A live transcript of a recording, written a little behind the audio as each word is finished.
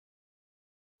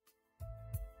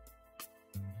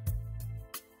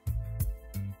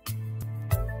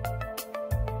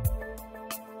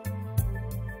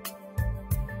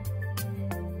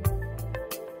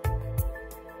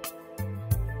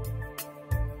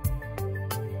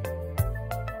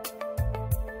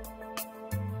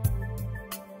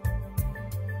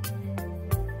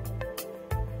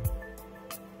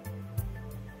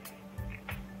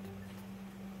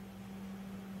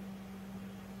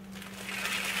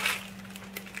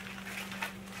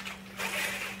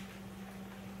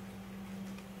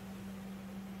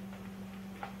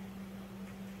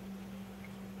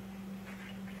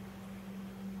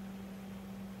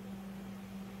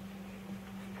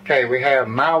Okay, we have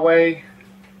My Way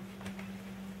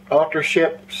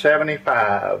UltraShip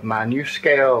 75. My new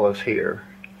scale is here.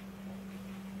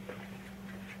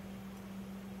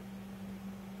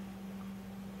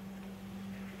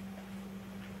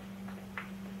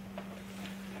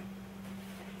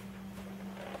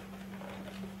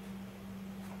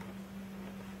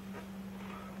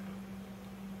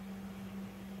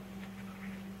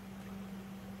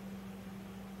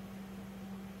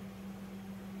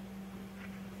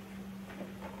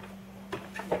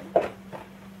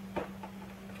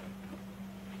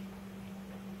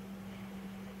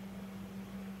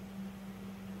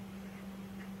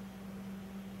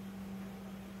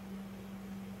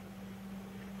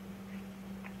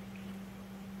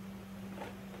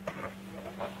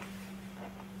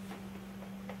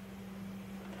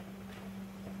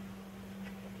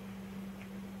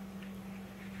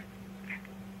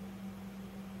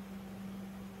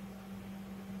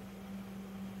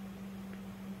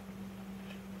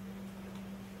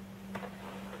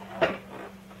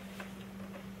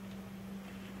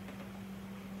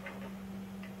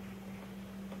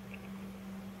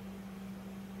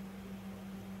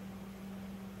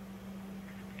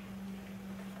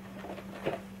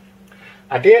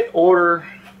 I did order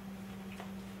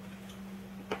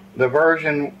the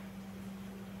version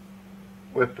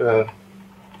with the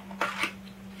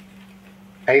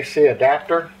AC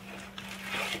adapter.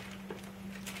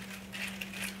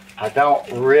 I don't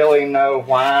really know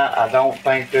why. I don't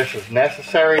think this is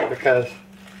necessary because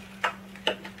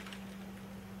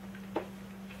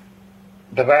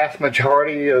the vast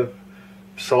majority of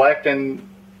selecting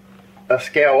a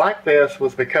scale like this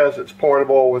was because it's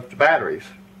portable with the batteries.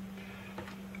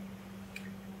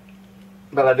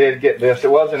 But I did get this. It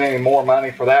wasn't any more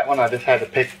money for that one. I just had to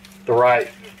pick the right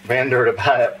vendor to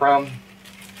buy it from,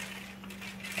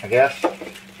 I guess.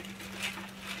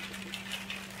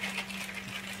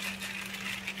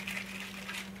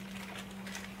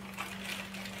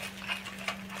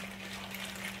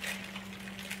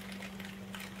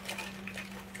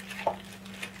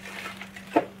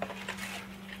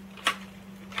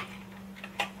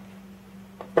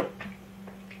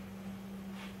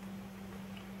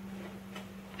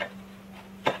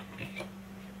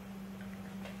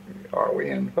 Are we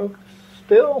in focus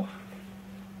still?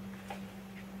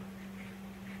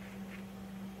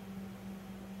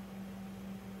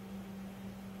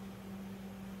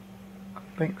 I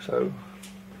think so.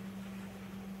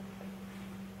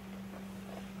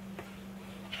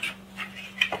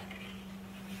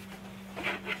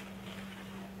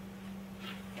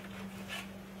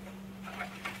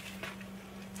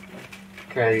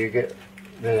 Okay, you get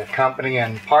the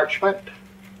accompanying parchment.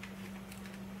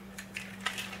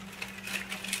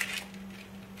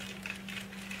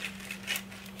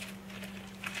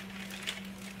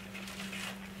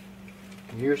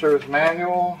 User's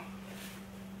manual.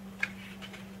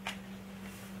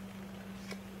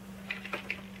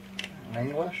 In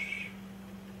English.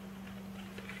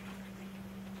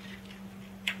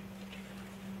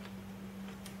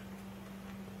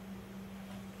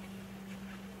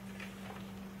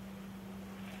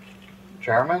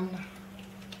 German.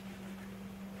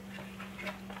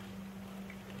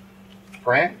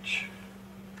 French.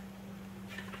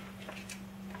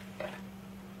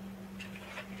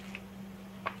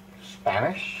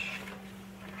 Spanish,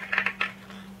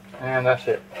 and that's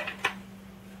it.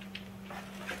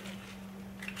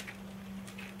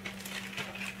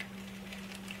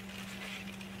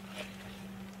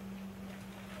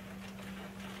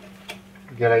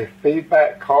 Get a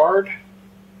feedback card.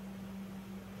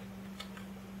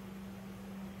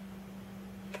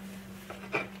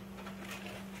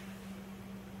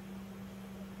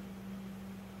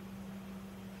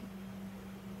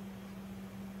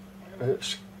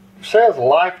 It says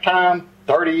lifetime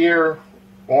 30-year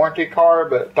warranty card,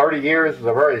 but 30 years is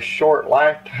a very short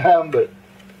lifetime, but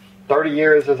 30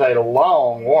 years is a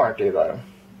long warranty though.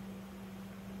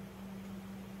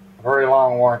 A very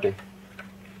long warranty.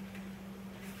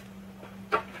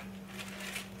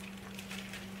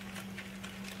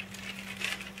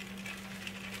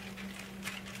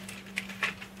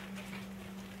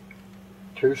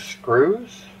 Two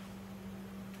screws.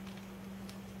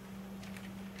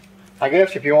 I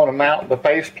guess if you want to mount the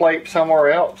faceplate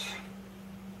somewhere else.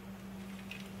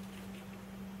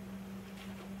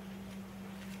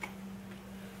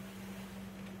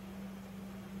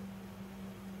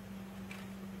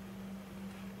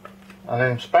 An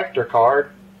inspector card,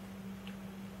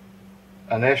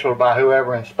 initialed by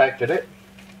whoever inspected it.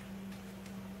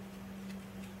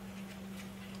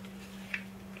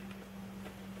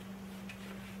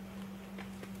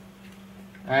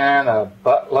 and a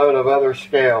buttload of other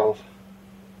scales.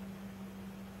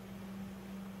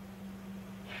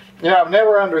 You know, I've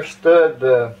never understood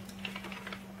the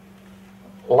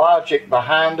logic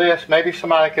behind this. Maybe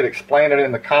somebody could explain it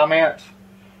in the comments.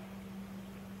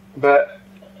 But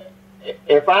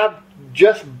if I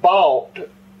just bought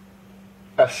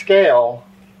a scale,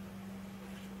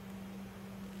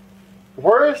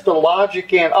 where is the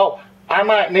logic in, oh, I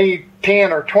might need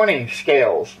 10 or 20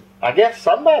 scales? I guess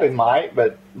somebody might,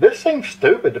 but this seems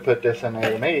stupid to put this in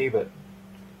there to me, but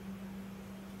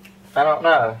I don't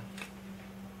know.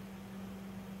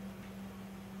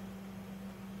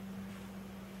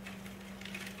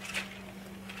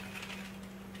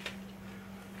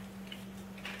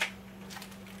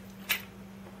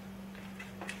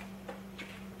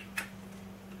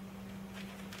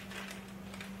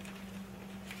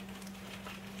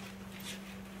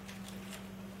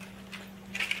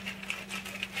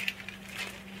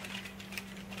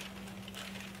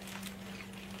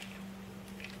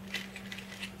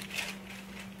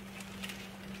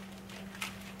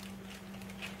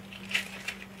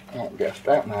 I don't guess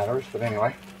that matters, but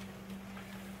anyway.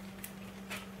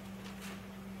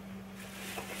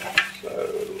 So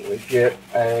we get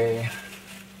a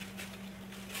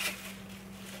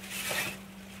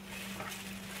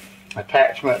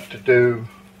attachment to do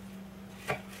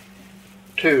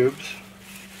tubes.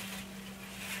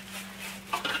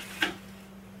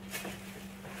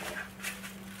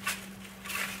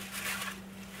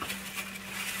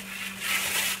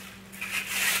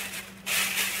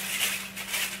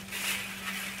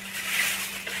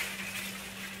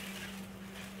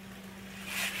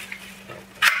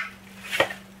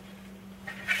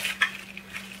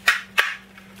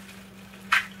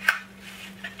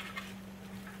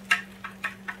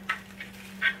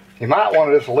 You might want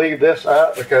to just leave this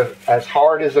up, because as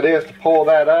hard as it is to pull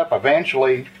that up,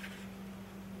 eventually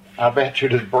I bet you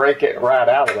just break it right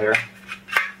out of there.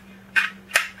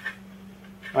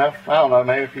 Well, I don't know,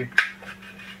 maybe if you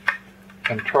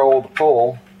control the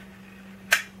pull.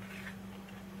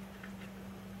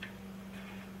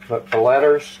 But for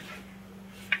letters,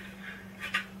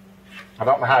 I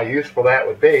don't know how useful that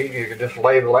would be. You could just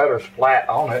lay the letters flat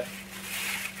on it.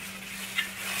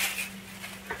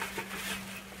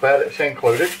 But it's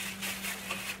included.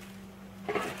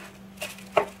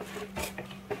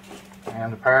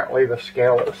 And apparently the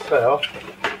scale itself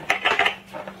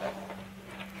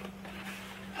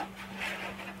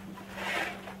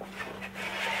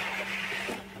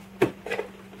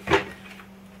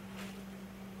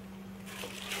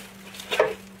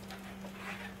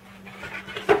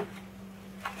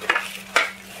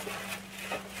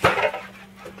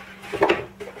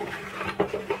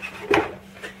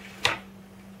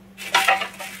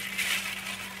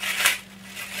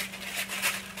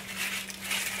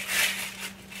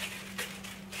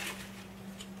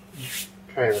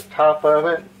okay, the top of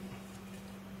it.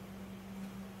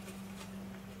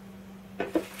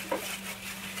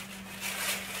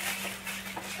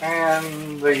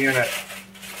 And the unit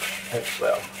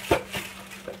itself.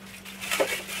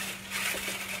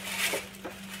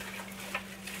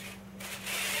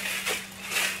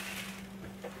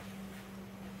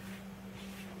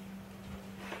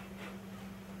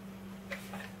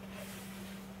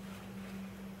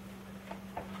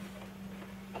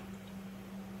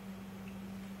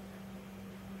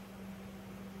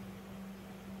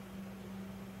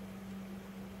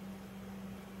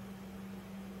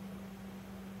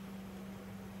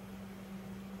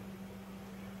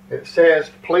 It says,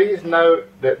 please note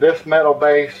that this metal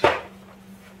base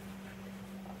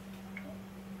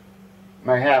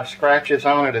may have scratches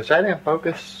on it. Is that in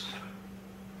focus?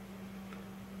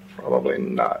 Probably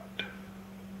not.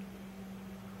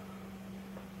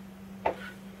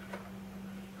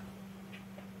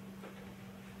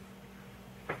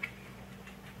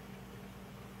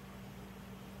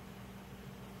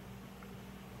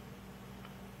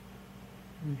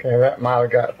 Okay, that might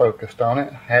have got focused on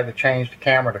it. Had to change the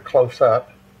camera to close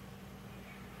up.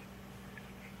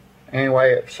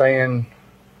 Anyway, it's saying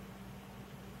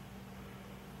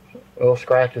little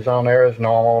scratches on there is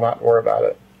normal, not to worry about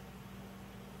it.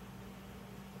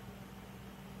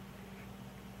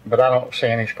 But I don't see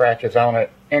any scratches on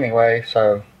it anyway,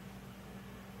 so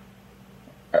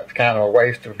that's kind of a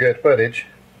waste of good footage.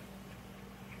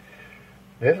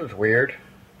 This is weird.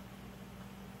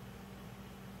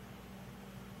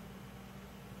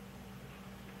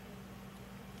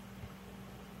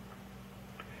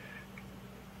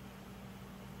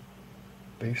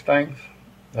 These things,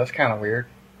 that's kind of weird.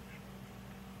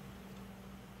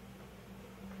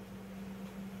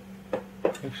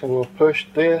 So we'll push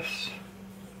this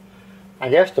I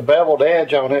guess the beveled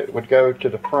edge on it would go to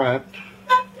the front.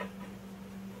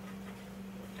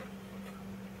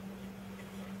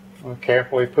 I'll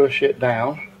carefully push it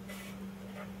down.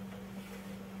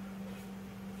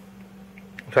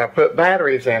 So I put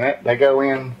batteries in it. They go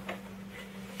in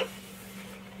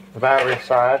the battery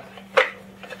side.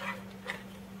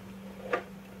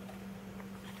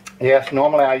 Yes,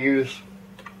 normally I use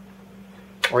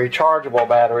rechargeable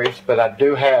batteries, but I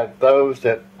do have those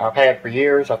that I've had for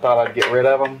years. I thought I'd get rid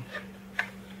of them.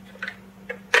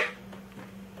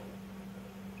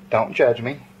 Don't judge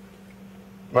me.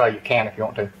 Well, you can if you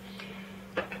want to.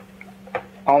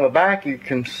 On the back you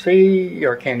can see,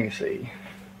 or can you see?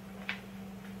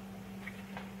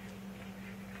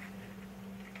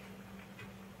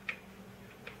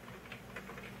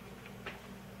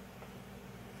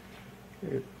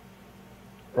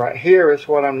 Right here is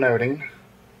what I'm noting.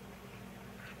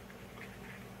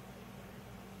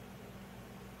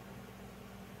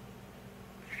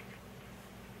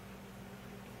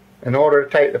 In order to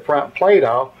take the front plate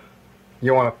off,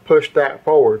 you want to push that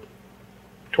forward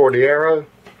toward the arrow.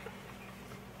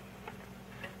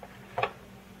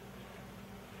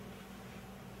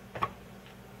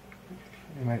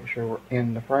 Make sure we're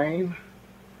in the frame.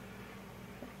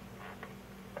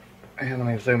 And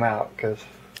let me zoom out because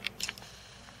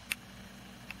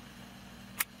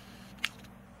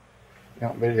you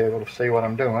won't be able to see what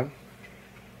I'm doing.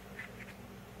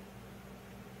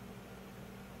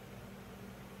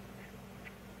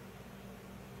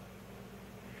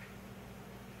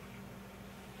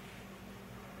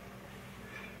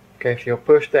 Okay, so you'll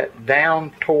push that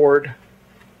down toward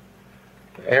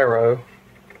the arrow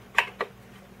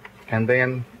and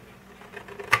then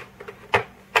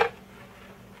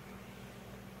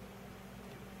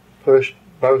push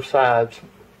both sides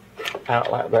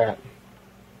out like that.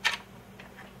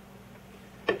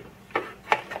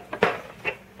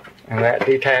 And that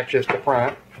detaches the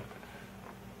front.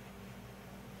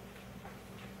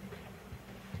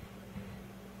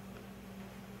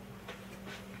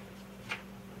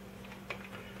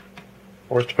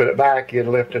 Or to put it back, you'd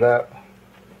lift it up.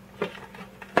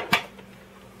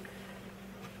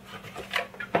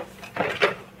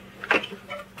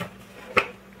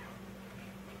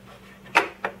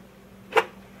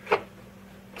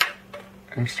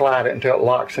 And slide it until it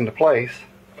locks into place.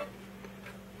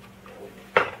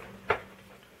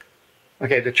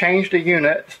 Okay, to change the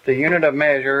units, the unit of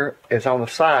measure is on the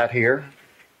side here.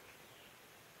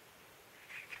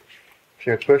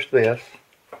 So you push this.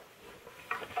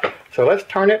 So let's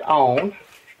turn it on.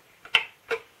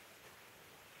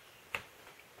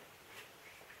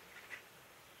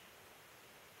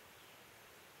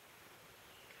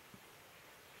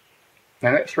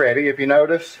 And it's ready. If you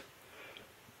notice,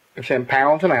 it's in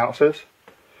pounds and ounces.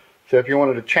 So if you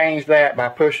wanted to change that by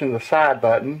pushing the side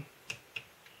button,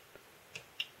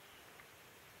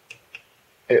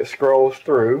 it scrolls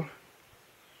through.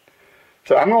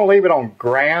 So I'm going to leave it on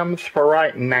grams for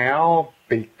right now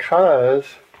because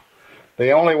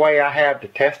the only way I have to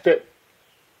test it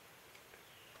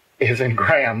is in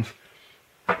grams.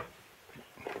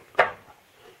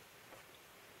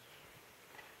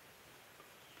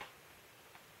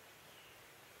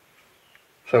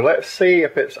 So let's see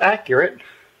if it's accurate.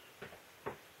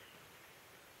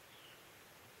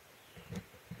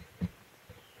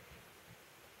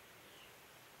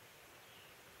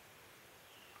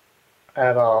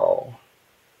 At all.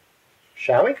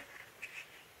 Shall we?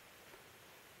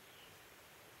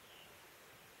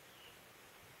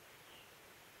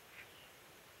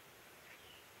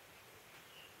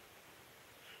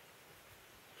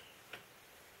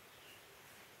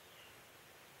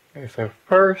 Okay, so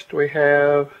first we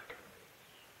have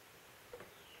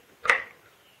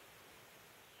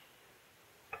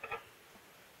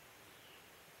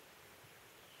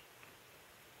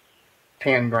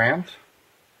 $10 grams.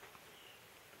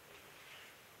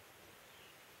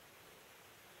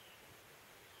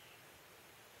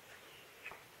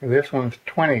 This one's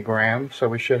 20 grams, so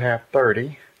we should have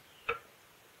 30.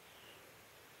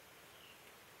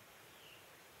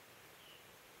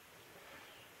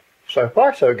 So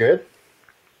far, so good.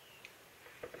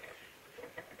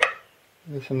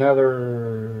 This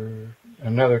another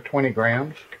 20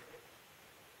 grams.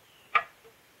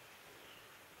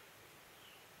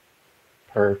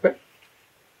 Perfect.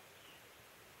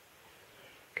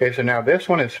 Okay, so now this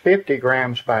one is 50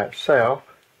 grams by itself.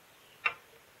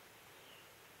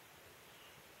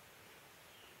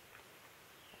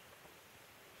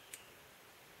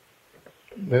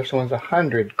 This one's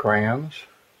 100 grams.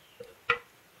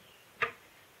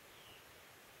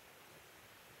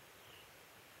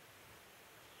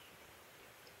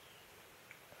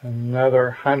 And Another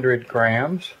 100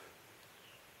 grams.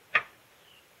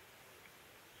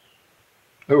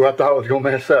 Ooh, I thought I was going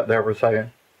to mess up there for a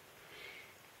second.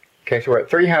 Okay, so we're at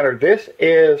 300. This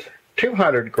is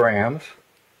 200 grams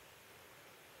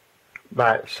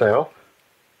by itself.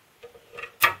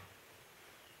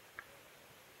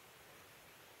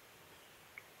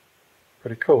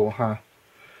 Pretty cool, huh?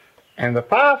 And the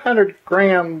 500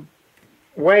 gram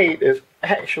weight is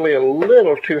actually a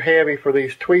little too heavy for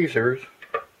these tweezers.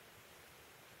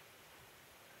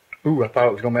 Ooh, I thought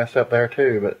it was going to mess up there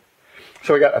too, but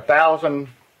so we got 1,000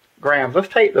 grams. Let's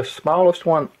take the smallest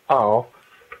one off.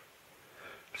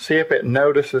 See if it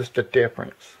notices the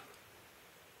difference.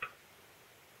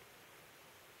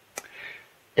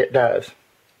 It does.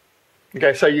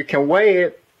 Okay, so you can weigh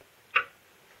it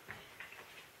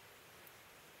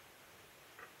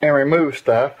and remove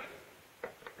stuff.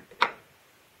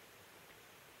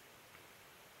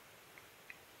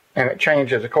 And it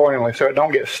changes accordingly, so it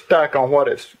don't get stuck on what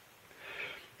it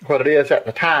is at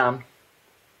the time.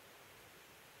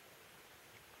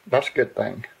 That's a good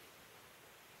thing.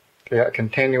 You got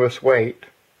continuous weight.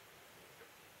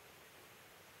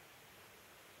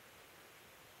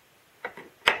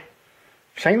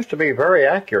 Seems to be very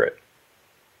accurate.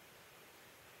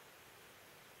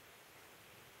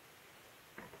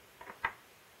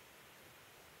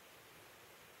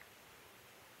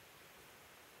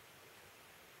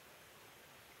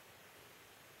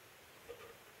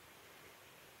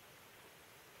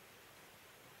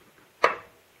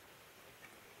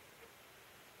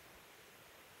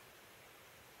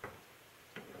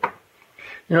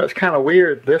 You know, it's kind of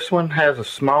weird. This one has a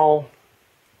small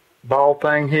ball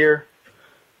thing here,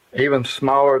 even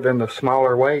smaller than the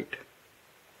smaller weight.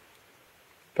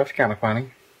 That's kind of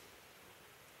funny.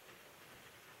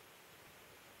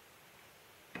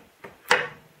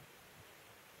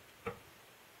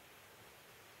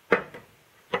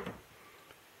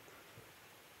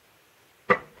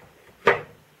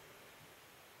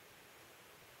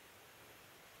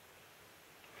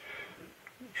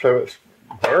 So it's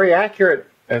very accurate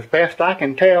as best I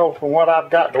can tell from what I've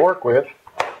got to work with.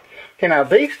 Okay, now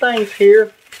these things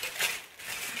here,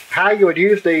 how you would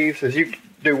use these is you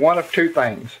do one of two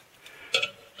things.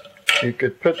 You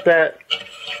could put that,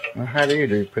 well, how do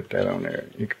you put that on there?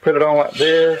 You could put it on like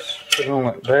this, put it on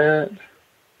like that.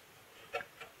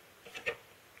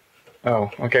 Oh,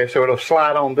 okay, so it'll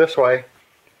slide on this way.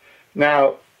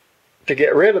 Now, to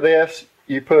get rid of this,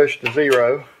 you push the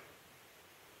 0.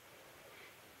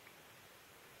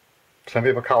 Some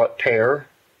people call it tear.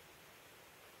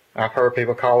 I've heard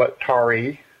people call it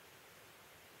tarry.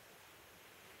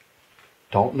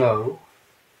 Don't know.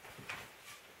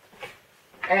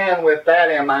 And with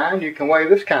that in mind, you can weigh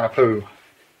this kind of poo.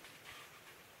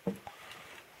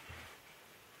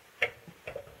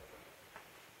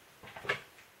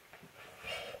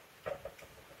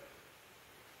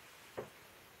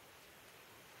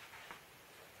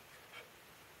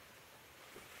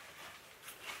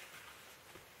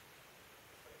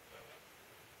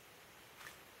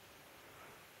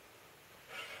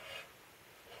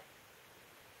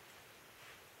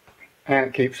 And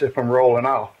it keeps it from rolling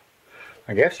off.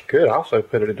 I guess you could also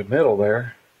put it in the middle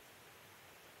there.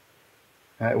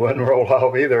 And it wouldn't roll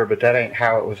off either, but that ain't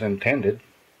how it was intended.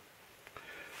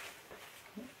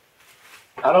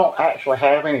 I don't actually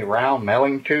have any round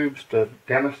milling tubes to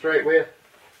demonstrate with.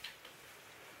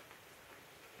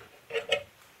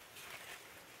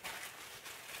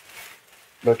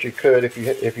 But you could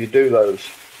if you do those.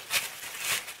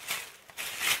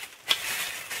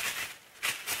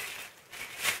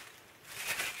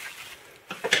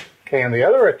 Okay, and the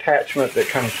other attachment that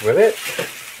comes with it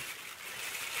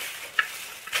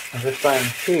is this thing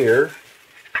here.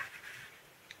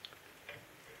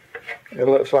 It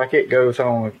looks like it goes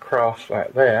on across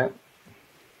like that.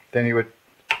 Then you would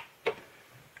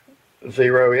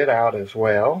zero it out as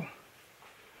well.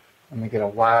 Let me get a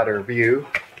wider view.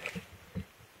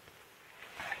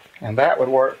 And that would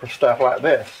work for stuff like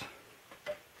this.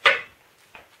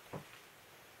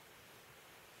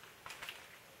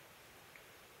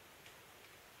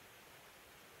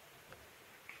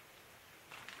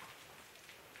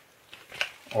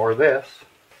 Or this.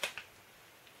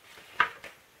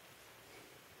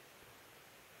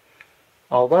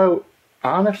 Although,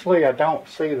 honestly, I don't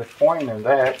see the point in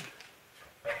that.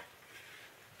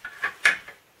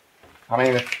 I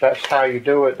mean, if that's how you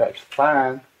do it, that's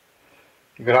fine.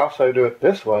 You could also do it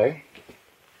this way,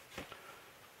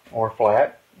 or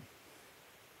flat.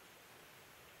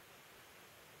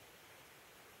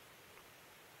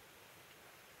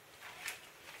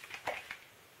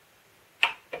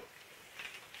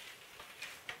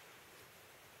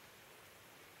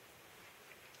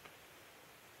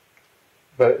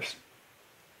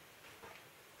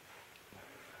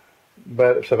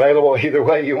 but it's available either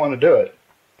way you want to do it.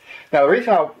 Now,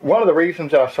 one of the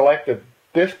reasons I selected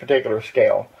this particular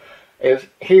scale is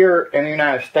here in the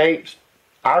United States,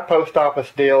 our post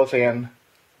office deals in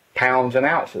pounds and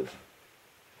ounces,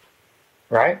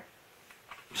 right?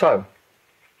 So,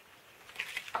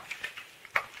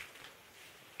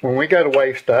 when we go to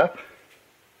weigh stuff,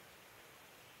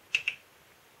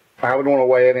 I would want to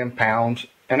weigh it in pounds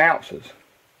and ounces.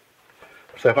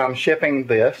 So if I'm shipping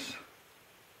this,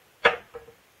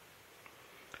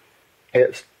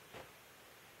 it's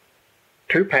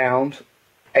 2 pounds,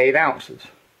 8 ounces.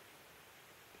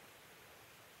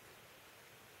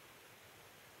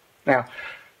 Now,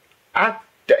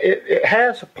 it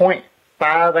has a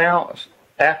 0.5 ounce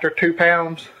after 2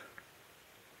 pounds.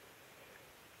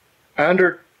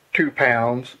 Under 2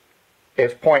 pounds,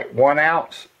 it's 0.1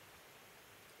 ounce.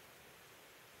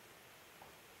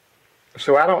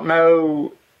 So I don't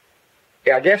know,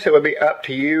 I guess it would be up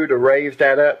to you to raise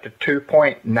that up to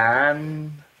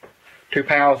 2.9, 2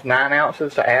 pounds, 9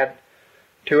 ounces to add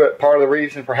to it. Part of the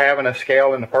reason for having a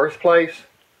scale in the first place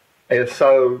is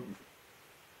so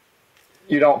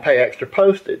you don't pay extra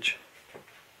postage.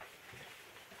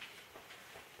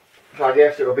 So I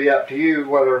guess it will be up to you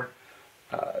whether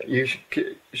you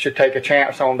should take a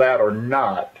chance on that or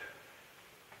not,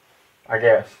 I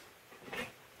guess.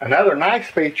 Another nice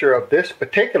feature of this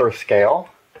particular scale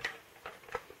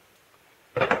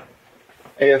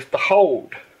is the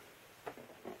hold.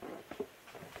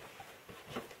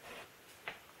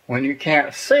 When you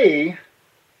can't see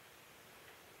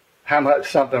how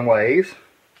much something weighs,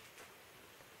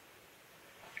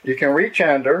 you can reach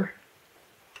under,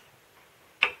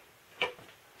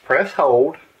 press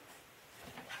hold,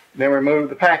 then remove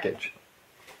the package.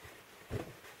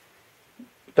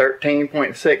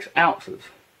 13.6 ounces.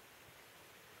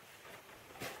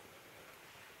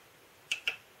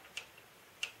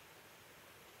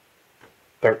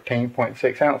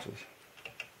 13.6 ounces.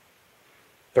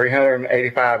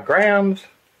 385 grams,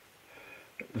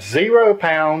 0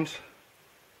 pounds,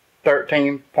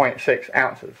 13.6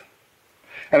 ounces.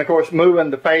 And of course,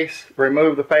 remove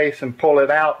the face and pull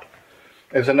it out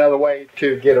is another way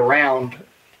to get around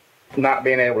not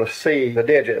being able to see the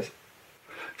digits.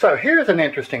 So here's an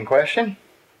interesting question,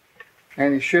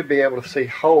 and you should be able to see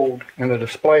hold in the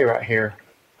display right here.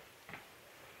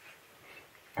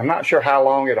 I'm not sure how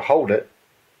long it'll hold it.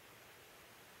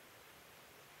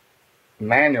 The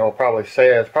manual probably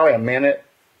says probably a minute.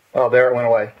 Oh, there it went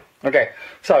away. Okay,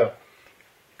 so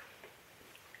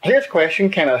here's a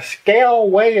question: can a scale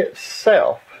weigh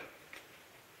itself?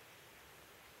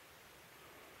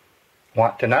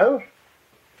 Want to know?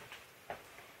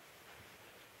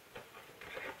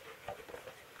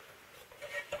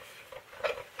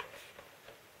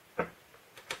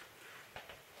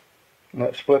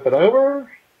 Let's flip it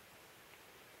over.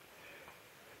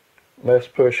 Let's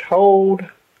push hold.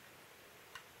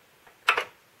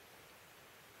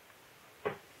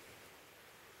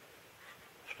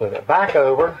 Flip it back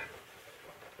over.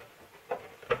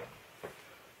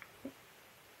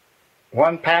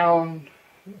 1 pound,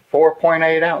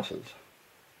 4.8 ounces.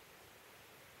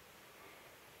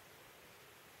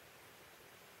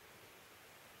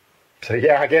 So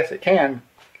yeah, I guess it can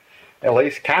at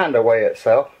least kind of weigh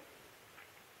itself.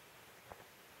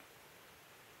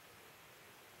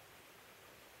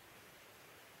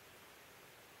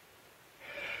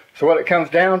 So what it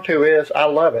comes down to is, I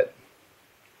love it.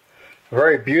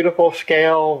 Very beautiful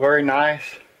scale, very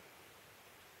nice.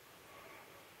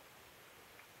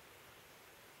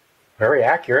 Very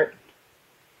accurate.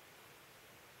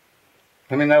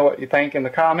 Let me know what you think in the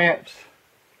comments.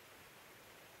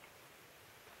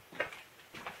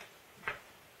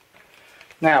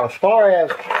 Now, as far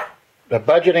as the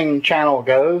budgeting channel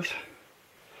goes,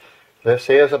 this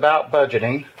is about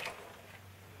budgeting.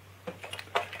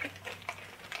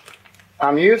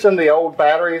 I'm using the old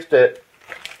batteries that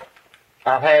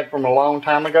I've had from a long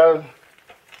time ago.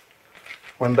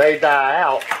 When they die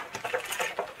out,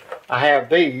 I have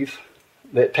these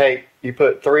that you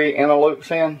put 3 inner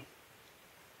loops in.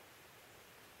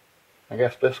 I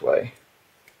guess this way.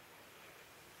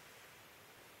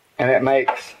 And it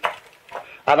makes,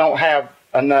 I don't have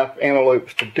enough inner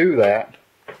loops to do that.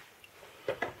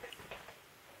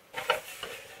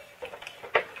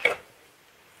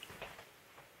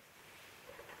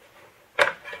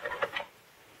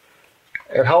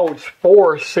 It holds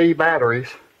 4 C batteries.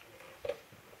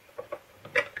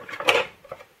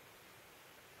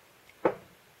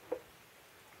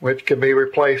 Which can be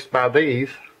replaced by these.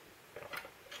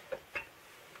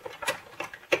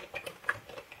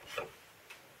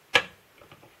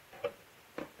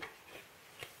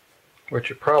 which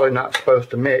you're probably not supposed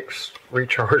to mix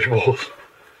rechargeables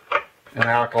and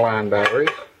alkaline batteries.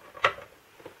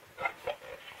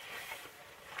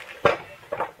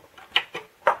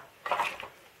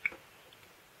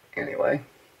 Anyway.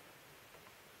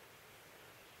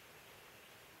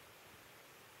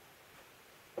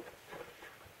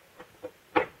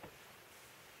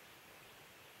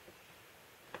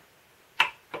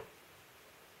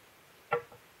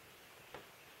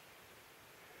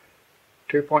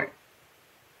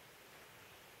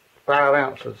 .5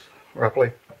 ounces,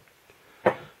 roughly.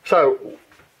 So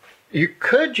you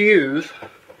could use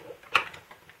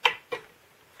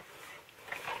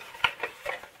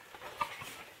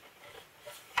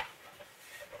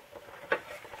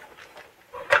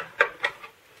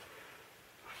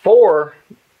four,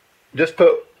 just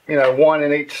put, you know, one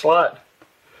in each slot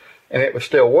and it would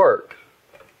still work.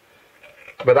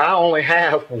 But I only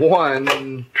have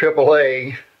one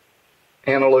AAA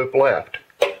in a loop left.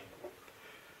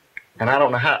 And I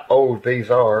don't know how old these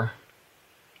are.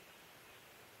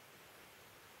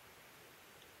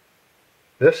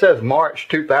 This says March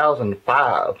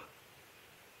 2005.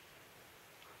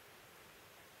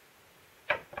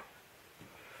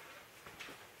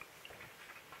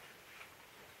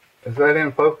 Is that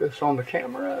in focus on the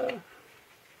camera? I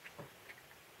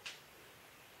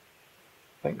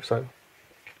think so.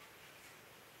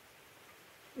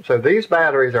 So these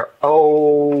batteries are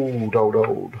old.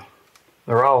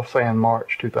 They're all saying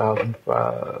March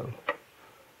 2005.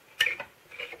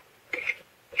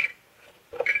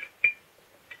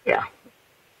 Yeah.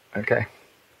 Okay.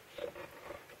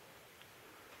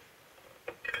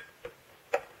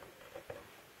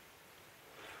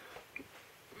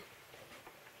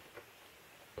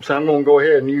 So I'm going to go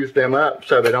ahead and use them up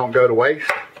so they don't go to waste.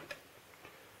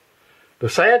 The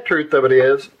sad truth of it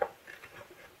is,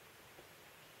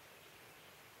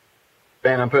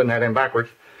 and I'm putting that in backwards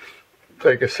so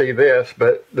you can see this,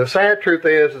 but the sad truth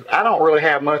is I don't really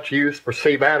have much use for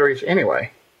C batteries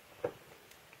anyway.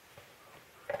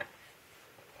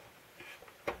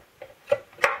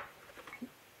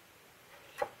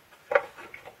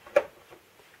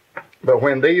 But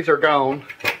when these are gone,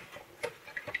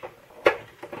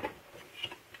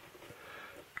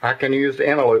 I can use the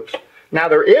inner loops. Now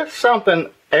there is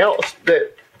something else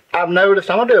that I've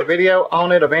noticed. I'm going to do a video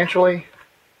on it eventually.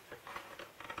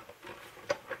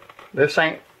 This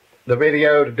ain't the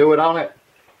video to do it on it.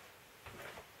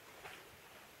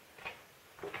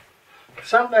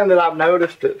 Something that I've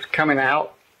noticed that's coming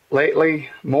out lately,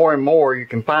 more and more you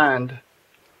can find,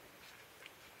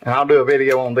 and I'll do a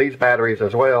video on these batteries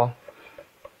as well,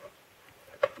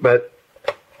 but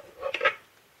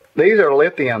these are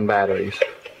lithium batteries.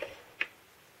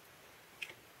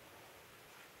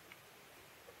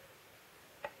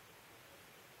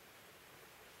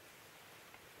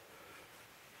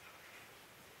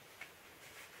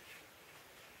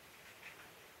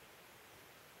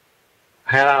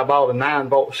 Had I bought a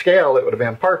 9-volt scale, it would have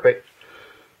been perfect,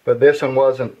 but this one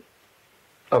wasn't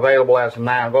available as a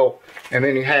 9-volt. And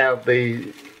then you have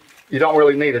the, you don't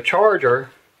really need a charger.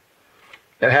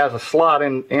 It has a slot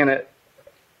in it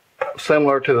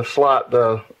similar to the slot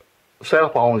the cell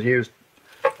phones use.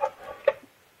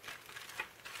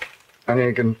 And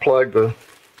you can plug the,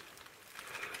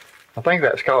 I think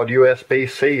that's called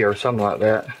USB-C or something like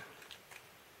that.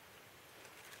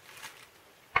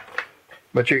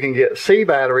 But you can get C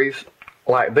batteries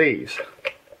like these.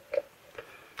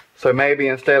 So maybe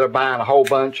instead of buying a whole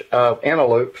bunch of inner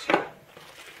loops,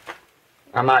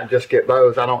 I might just get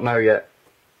those. I don't know yet.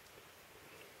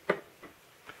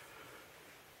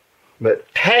 But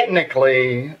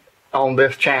technically on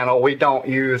this channel we don't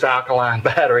use alkaline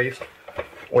batteries.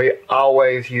 We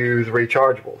always use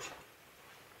rechargeables.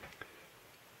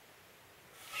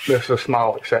 This is a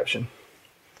small exception.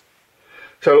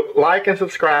 So like and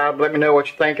subscribe. Let me know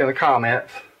what you think in the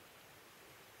comments.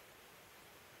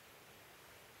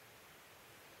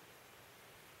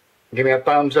 Give me a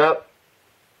thumbs up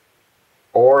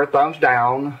or a thumbs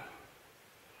down.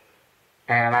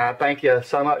 And I thank you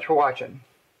so much for watching.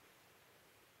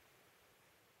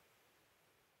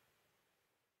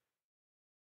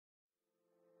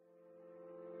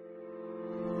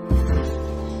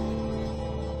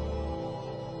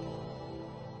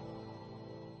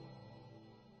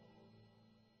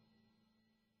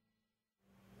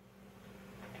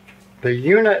 The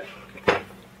unit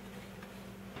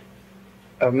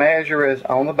of measure is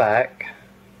on the back.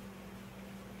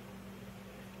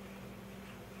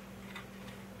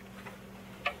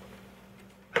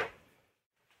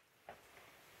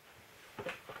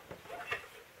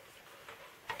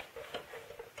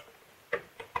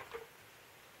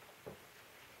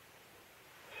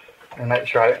 and make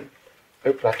sure I didn't.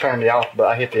 Oops, I turned the off, but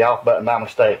I hit the off button by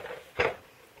mistake.